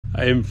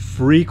I am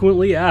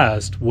frequently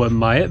asked what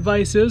my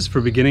advice is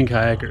for beginning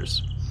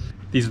kayakers.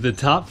 These are the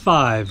top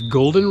 5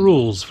 golden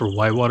rules for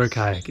whitewater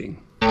kayaking.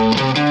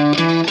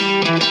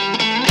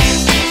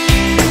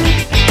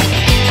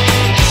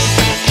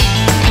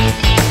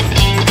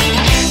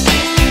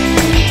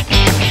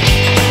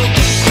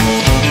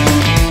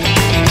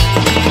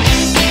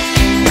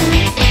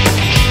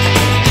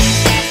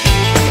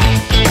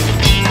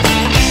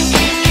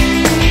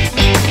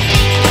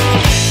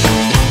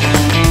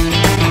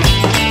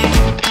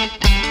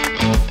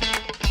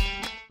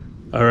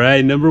 All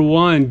right, number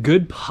 1,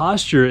 good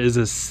posture is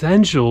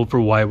essential for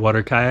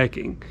whitewater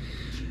kayaking.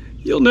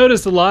 You'll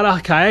notice a lot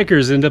of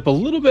kayakers end up a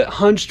little bit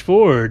hunched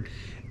forward,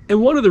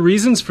 and one of the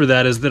reasons for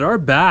that is that our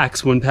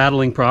backs, when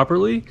paddling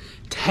properly,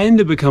 tend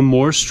to become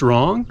more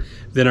strong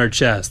than our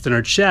chest, and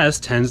our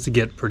chest tends to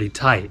get pretty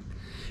tight.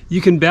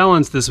 You can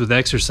balance this with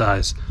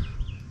exercise,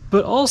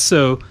 but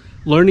also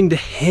learning to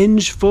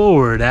hinge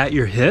forward at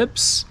your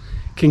hips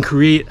can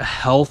create a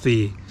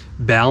healthy,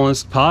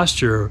 balanced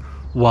posture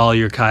while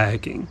you're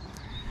kayaking.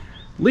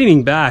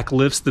 Leaning back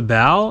lifts the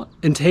bow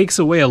and takes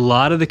away a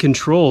lot of the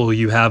control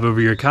you have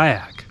over your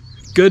kayak.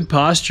 Good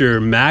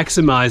posture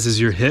maximizes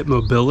your hip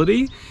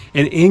mobility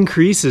and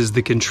increases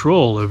the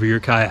control over your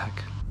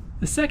kayak.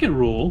 The second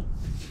rule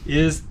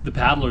is the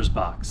paddler's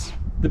box.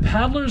 The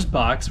paddler's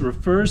box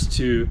refers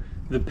to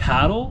the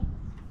paddle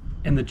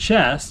and the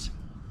chest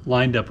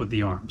lined up with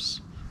the arms.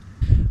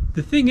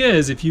 The thing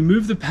is, if you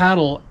move the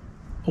paddle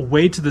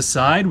away to the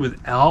side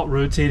without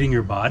rotating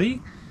your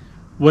body,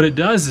 what it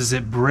does is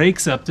it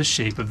breaks up the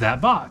shape of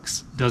that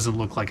box. It doesn't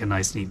look like a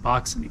nice neat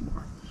box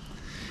anymore.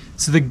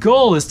 So the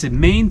goal is to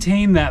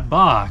maintain that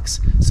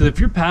box so if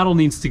your paddle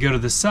needs to go to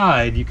the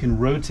side, you can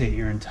rotate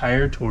your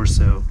entire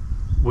torso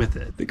with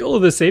it. The goal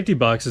of the safety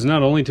box is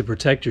not only to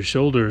protect your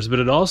shoulders, but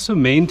it also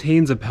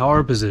maintains a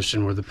power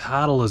position where the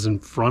paddle is in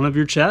front of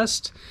your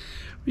chest.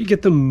 You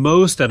get the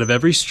most out of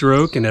every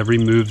stroke and every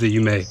move that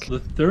you make. The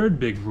third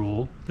big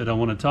rule that I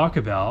want to talk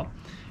about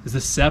is the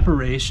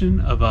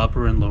separation of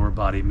upper and lower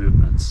body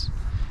movements.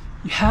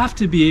 You have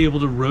to be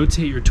able to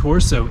rotate your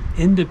torso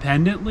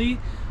independently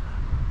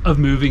of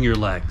moving your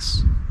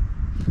legs.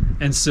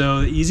 And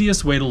so the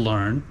easiest way to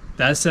learn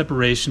that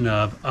separation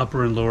of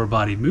upper and lower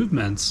body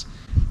movements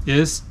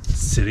is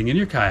sitting in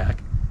your kayak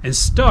and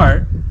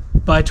start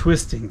by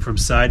twisting from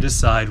side to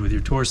side with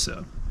your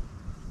torso.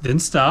 Then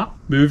stop,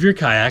 move your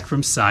kayak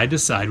from side to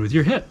side with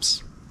your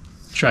hips.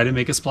 Try to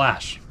make a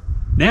splash.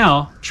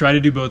 Now try to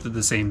do both at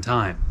the same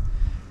time.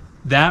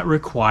 That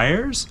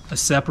requires a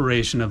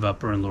separation of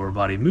upper and lower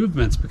body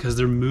movements because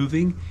they're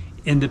moving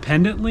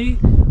independently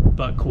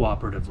but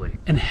cooperatively.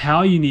 And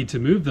how you need to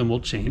move them will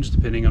change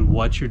depending on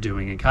what you're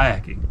doing in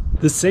kayaking.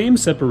 The same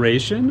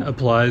separation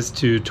applies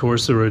to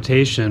torso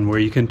rotation, where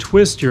you can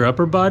twist your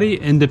upper body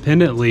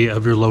independently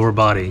of your lower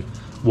body,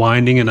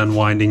 winding and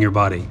unwinding your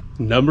body.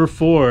 Number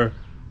 4,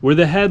 where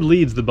the head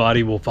leads, the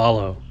body will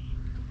follow.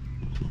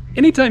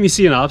 Anytime you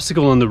see an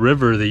obstacle in the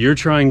river that you're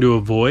trying to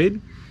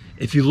avoid,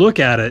 if you look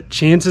at it,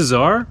 chances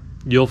are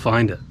you'll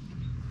find it.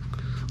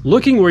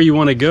 Looking where you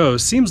want to go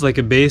seems like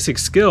a basic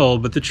skill,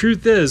 but the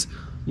truth is,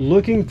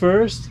 looking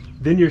first,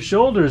 then your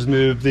shoulders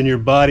move, then your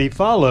body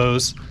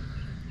follows,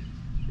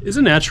 is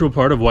a natural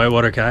part of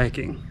whitewater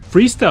kayaking.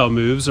 Freestyle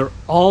moves are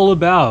all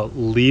about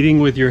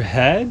leading with your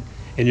head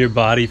and your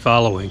body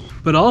following,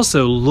 but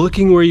also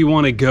looking where you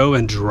want to go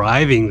and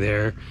driving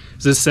there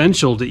is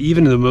essential to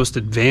even the most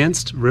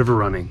advanced river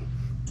running.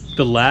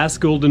 The last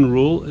golden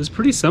rule is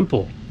pretty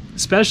simple,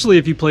 especially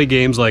if you play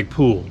games like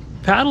pool.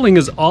 Paddling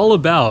is all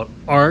about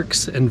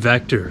arcs and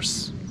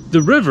vectors.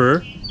 The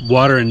river,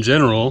 water in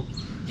general,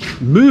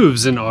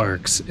 moves in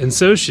arcs, and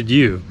so should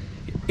you.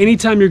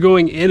 Anytime you're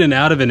going in and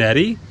out of an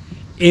eddy,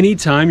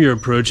 anytime you're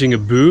approaching a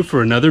boof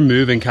or another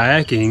move in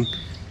kayaking,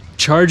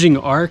 charging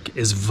arc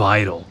is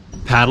vital.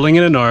 Paddling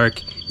in an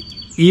arc,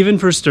 even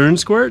for stern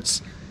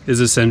squirts, is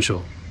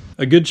essential.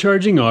 A good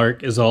charging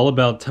arc is all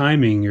about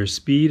timing your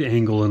speed,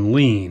 angle, and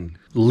lean.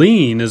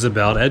 Lean is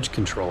about edge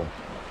control.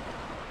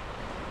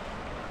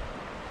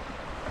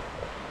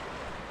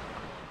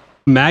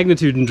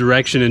 Magnitude and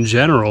direction in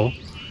general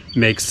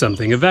makes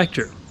something a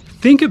vector.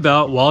 Think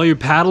about while you're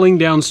paddling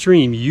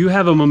downstream, you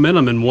have a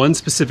momentum in one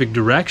specific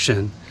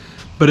direction,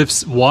 but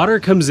if water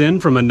comes in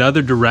from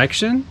another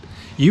direction,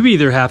 you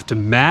either have to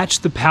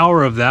match the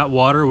power of that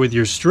water with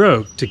your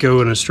stroke to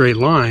go in a straight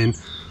line,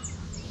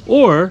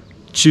 or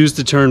choose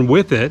to turn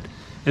with it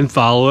and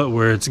follow it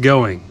where it's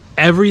going.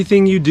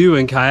 Everything you do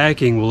in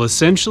kayaking will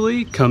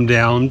essentially come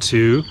down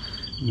to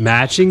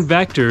matching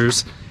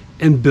vectors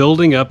and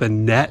building up a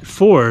net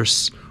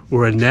force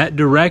or a net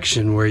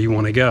direction where you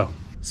want to go.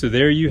 So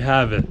there you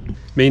have it.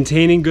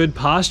 Maintaining good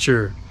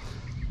posture,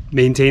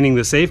 maintaining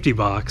the safety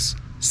box,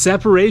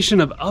 separation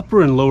of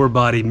upper and lower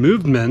body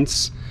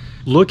movements,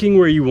 looking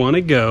where you want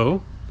to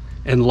go,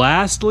 and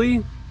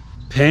lastly,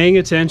 paying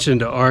attention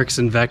to arcs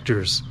and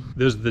vectors.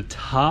 Those are the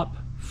top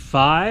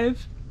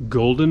 5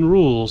 golden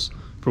rules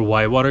for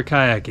whitewater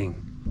kayaking.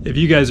 If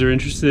you guys are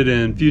interested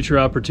in future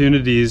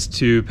opportunities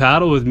to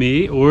paddle with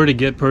me or to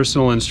get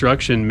personal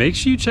instruction, make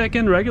sure you check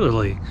in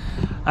regularly.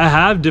 I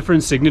have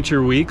different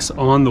signature weeks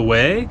on the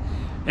way,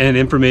 and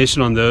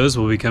information on those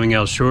will be coming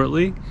out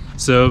shortly.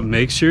 So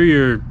make sure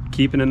you're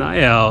keeping an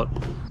eye out.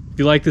 If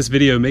you like this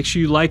video, make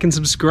sure you like and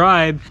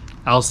subscribe.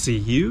 I'll see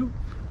you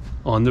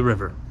on the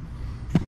river.